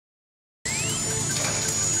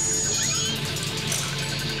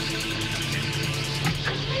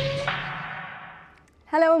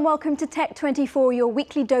Hello and welcome to Tech24, your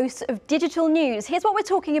weekly dose of digital news. Here's what we're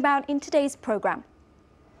talking about in today's programme.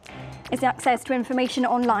 Is access to information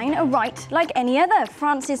online a right like any other?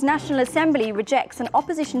 France's National Assembly rejects an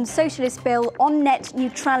opposition socialist bill on net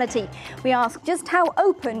neutrality. We ask just how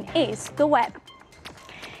open is the web?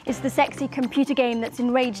 Is the sexy computer game that's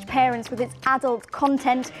enraged parents with its adult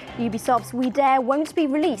content? Ubisoft's We Dare won't be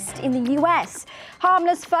released in the US.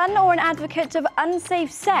 Harmless fun or an advocate of unsafe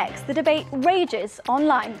sex? The debate rages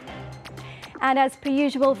online. And as per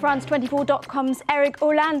usual, France24.com's Eric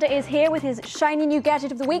Olander is here with his shiny new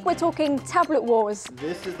gadget of the week. We're talking tablet wars.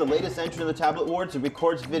 This is the latest entry in the tablet wars. It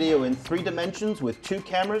records video in 3 dimensions with 2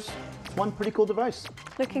 cameras. It's one pretty cool device.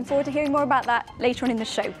 Looking forward to hearing more about that later on in the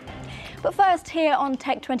show. But first, here on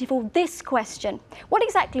Tech24, this question. What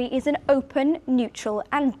exactly is an open, neutral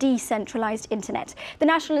and decentralised internet? The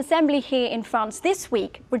National Assembly here in France this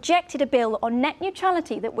week rejected a bill on net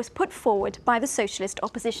neutrality that was put forward by the socialist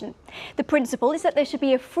opposition. The principle is that there should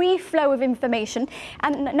be a free flow of information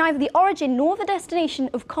and neither the origin nor the destination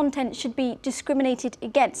of content should be discriminated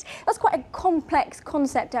against. That's quite a complex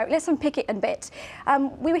concept, Eric. Let's unpick it a bit.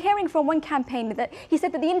 We were hearing from one campaigner that he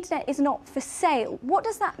said that the internet is not for sale. What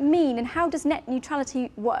does that mean and how does net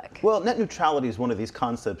neutrality work? Well, net neutrality is one of these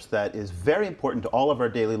concepts that is very important to all of our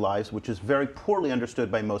daily lives, which is very poorly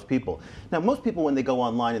understood by most people. Now, most people, when they go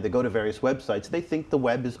online and they go to various websites, they think the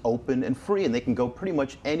web is open and free and they can go pretty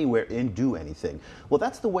much anywhere and do anything. Well,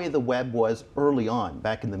 that's the way the web was early on,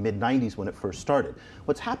 back in the mid-90s when it first started.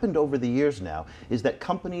 What's happened over the years now is that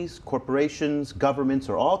companies, corporations, governments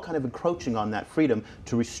are all kind of encroaching on that freedom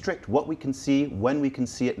to restrict what we can see, when we can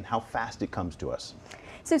see it, and how fast it comes to us.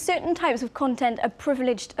 So certain types of content are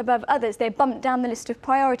privileged above others. They're bumped down the list of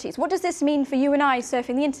priorities. What does this mean for you and I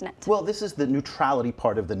surfing the internet? Well, this is the neutrality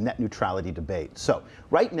part of the net neutrality debate. So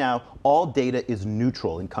right now, all data is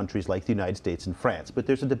neutral in countries like the United States and France. But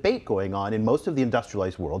there's a debate going on in most of the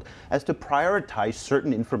industrialized world as to prioritize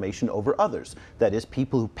certain information over others. That is,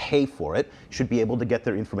 people who pay for it should be able to get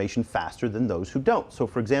their information faster than those who don't. So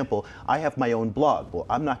for example, I have my own blog. Well,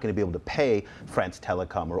 I'm not going to be able to pay France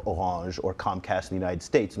Telecom or Orange or Comcast in the United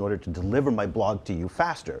States in order to deliver my blog to you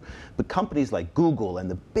faster. But companies like Google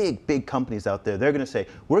and the big companies out there, they're going to say,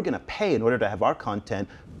 we're going to pay in order to have our content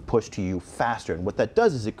pushed to you faster. And what that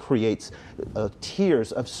does is it creates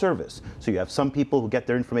tiers of service. So you have some people who get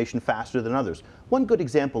their information faster than others. One good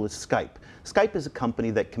example is Skype. Skype is a company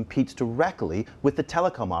that competes directly with the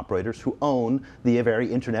telecom operators who own the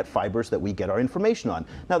very internet fibers that we get our information on.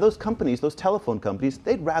 Now those companies, those telephone companies,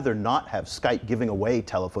 they'd rather not have Skype giving away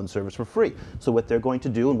telephone service for free. So what they're going to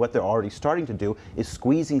do and what they're already starting to do is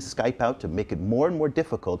squeezing Skype out to make it more and more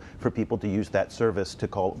difficult for people to use that service to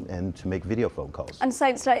call and to make video phone calls. And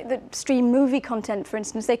sites like that stream movie content, for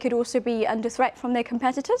instance, they could also be under threat from their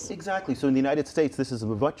competitors? Exactly. So in the United States, this is a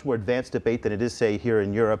much more advanced debate than it is, say, here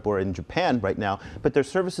in Europe or in Japan right now, but there's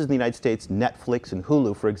services in the United States, Netflix and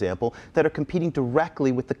Hulu, for example, that are competing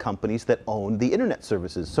directly with the companies that own the internet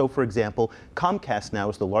services. So, for example, Comcast now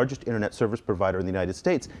is the largest internet service provider in the United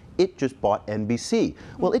States. It just bought NBC.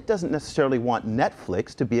 Well, it doesn't necessarily want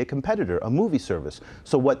Netflix to be a competitor, a movie service.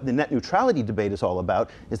 So what the net neutrality debate is all about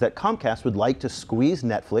is that Comcast would like to squeeze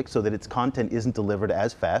Netflix so that its content isn't delivered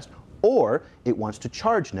as fast, or it wants to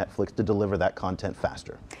charge Netflix to deliver that content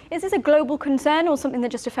faster. Is this a global concern or something that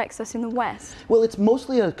just affects us in the West? Well, it's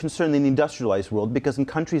mostly a concern in the industrialized world because in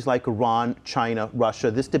countries like Iran, China, Russia,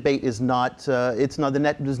 this debate is not, the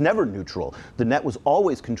net was never neutral. The net was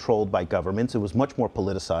always controlled by governments. It was much more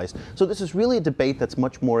politicized. So this is really a debate that's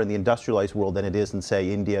much more in the industrialized world than it is in,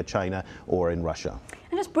 say, India, China, or in Russia.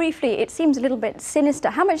 And just briefly, it seems a little bit sinister.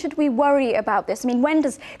 How much should we worry about this? I mean, when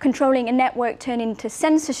does controlling a network turn into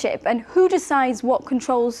censorship? And who decides what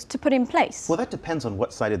controls to put in place? Well, that depends on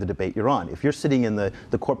what side of the debate you're on. If you're sitting in the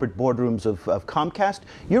corporate boardrooms of Comcast,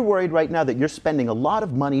 you're worried right now that you're spending a lot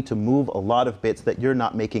of money to move a lot of bits that you're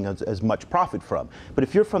not making as much profit from. But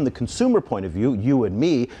if you're from the consumer point of view, you and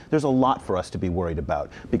me, there's a lot for us to be worried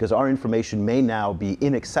about because our information may now be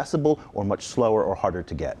inaccessible or much slower or harder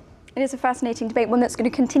to get. It is a fascinating debate, one that's going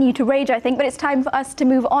to continue to rage, I think, but it's time for us to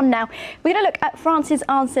move on now. We're going to look at France's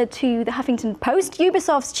answer to the Huffington Post,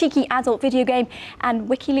 Ubisoft's cheeky adult video game, and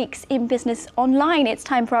WikiLeaks in business online. It's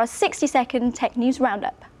time for our 60-second tech news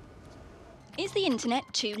roundup. Is the internet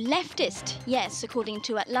too leftist? Yes, according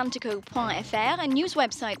to Atlantico.fr, a news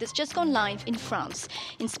website that's just gone live in France.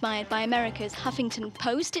 Inspired by America's Huffington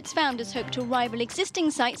Post, its founders hope to rival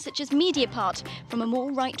existing sites such as Mediapart from a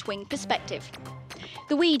more right-wing perspective.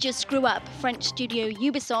 The We just grew up. French studio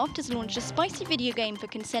Ubisoft has launched a spicy video game for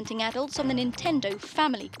consenting adults on the Nintendo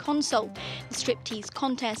family console. The striptease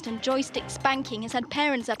contest and joystick spanking has had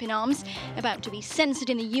parents up in arms. About to be censored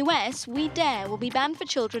in the US, We Dare will be banned for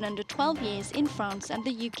children under 12 years in France and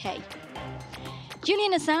the UK.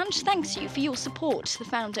 Julian Assange thanks you for your support. The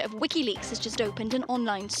founder of WikiLeaks has just opened an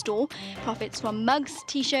online store. Profits from mugs,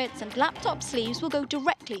 t-shirts and laptop sleeves will go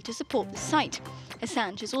directly to support the site.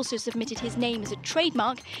 Assange has also submitted his name as a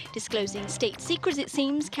trademark. Disclosing state secrets, it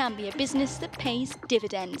seems, can be a business that pays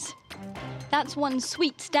dividends. That's one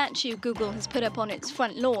sweet statue Google has put up on its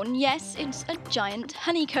front lawn. Yes, it's a giant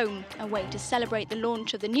honeycomb, a way to celebrate the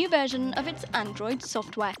launch of the new version of its Android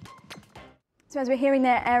software. So as we're hearing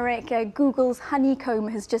there, Eric, Google's Honeycomb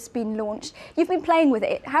has just been launched. You've been playing with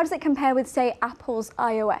it. How does it compare with, say, Apple's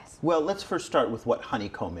iOS? Well, let's first start with what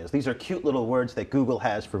Honeycomb is. These are cute little words that Google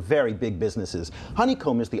has for very big businesses.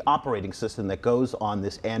 Honeycomb is the operating system that goes on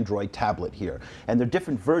this Android tablet here. And there are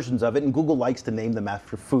different versions of it, and Google likes to name them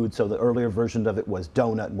after food, so the earlier version of it was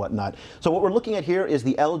Donut and whatnot. So what we're looking at here is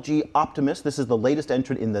the LG Optimus. This is the latest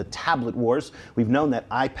entrant in the tablet wars. We've known that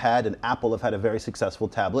iPad and Apple have had a very successful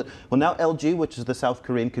tablet. Well, now LG, which is the South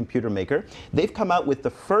Korean computer maker, they've come out with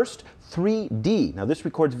the first 3D. Now this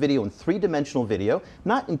records video in three-dimensional video.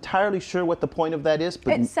 Not entirely sure what the point of that is,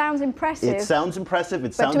 but it sounds impressive. It sounds impressive.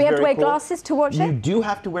 It sounds very cool. But do we have to wear glasses to watch it? You do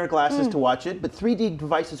have to wear glasses to watch it, but 3D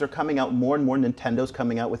devices are coming out more and more. Nintendo's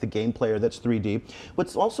coming out with a game player that's 3D.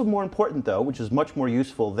 What's also more important though, which is much more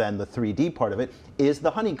useful than the 3D part of it, is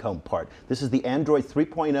the Honeycomb part. This is the Android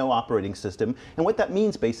 3.0 operating system, and what that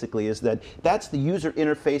means basically is that that's the user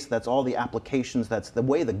interface, that's all the applications, that's the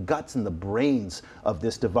way the guts and the brains of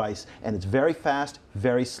this device, and it's very fast,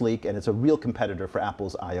 very sleek, and it's a real competitor for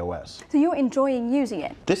Apple's iOS. So you're enjoying using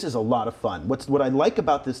it? This is a lot of fun. What I like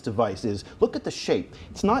about this device is, look at the shape.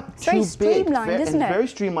 It's not too big. Very streamlined, isn't it? Very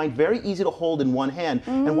streamlined, very easy to hold in one hand.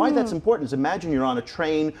 And why that's important is, imagine you're on a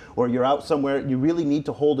train or you're out somewhere, you really need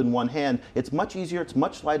to hold in one hand. It's much easier, it's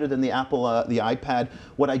much lighter than the Apple, the iPad.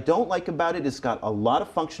 What I don't like about it is it's got a lot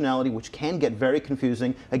of functionality which can get very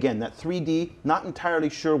confusing. Again, that 3D, not entirely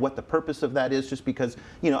sure what the purpose of that is, just because,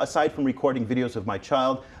 you know, aside from recording videos of my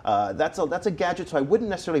child, that's a gadget, so I wouldn't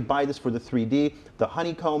necessarily buy this for the 3D. The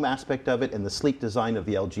honeycomb aspect of it and the sleek design of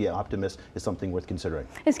the LG Optimus is something worth considering.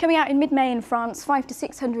 It's coming out in mid-May in France, 500 to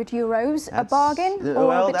 600 euros. A bargain? Or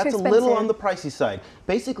well, a bit that's too a expensive? little on the pricey side.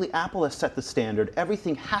 Basically, Apple has set the standard.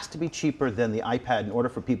 Everything has to be cheaper than the iPad in order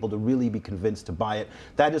for people to really be convinced to buy it.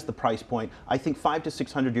 That is the price point. I think 500 to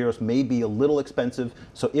 600 euros may be a little expensive,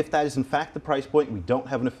 so if that is in fact the price point, we don't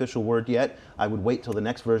have an official word yet. I would wait till the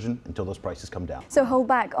next version until those prices come down. So hold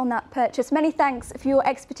back on that purchase. Many thanks for your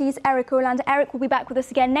expertise, Eric Orlando. Eric will be back with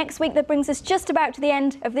us again next week. That brings us just about to the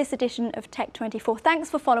end of this edition of Tech24. Thanks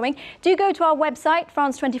for following. Do go to our website,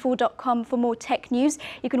 france24.com, for more tech news.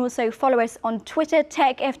 You can also follow us on Twitter,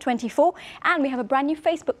 TechF24, and we have a brand new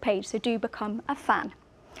Facebook page, so do become a fan.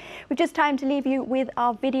 We've just time to leave you with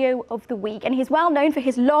our video of the week, and he's well known for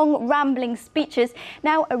his long, rambling speeches.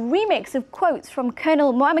 Now, a remix of quotes from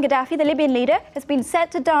Colonel Muammar Gaddafi, the Libyan leader, has been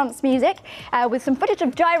set to dance music with some footage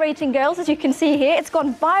of gyrating girls, as you can see here. It's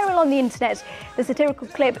gone viral on the internet. The satirical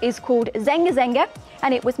clip is called Zenga Zenga,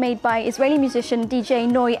 and it was made by Israeli musician DJ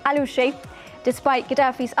Noi Alouche. Despite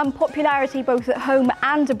Gaddafi's unpopularity both at home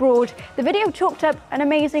and abroad, the video chalked up an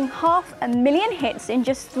amazing 500,000 hits in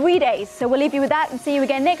just 3 days. So we'll leave you with that and see you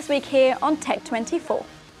again next week here on Tech24.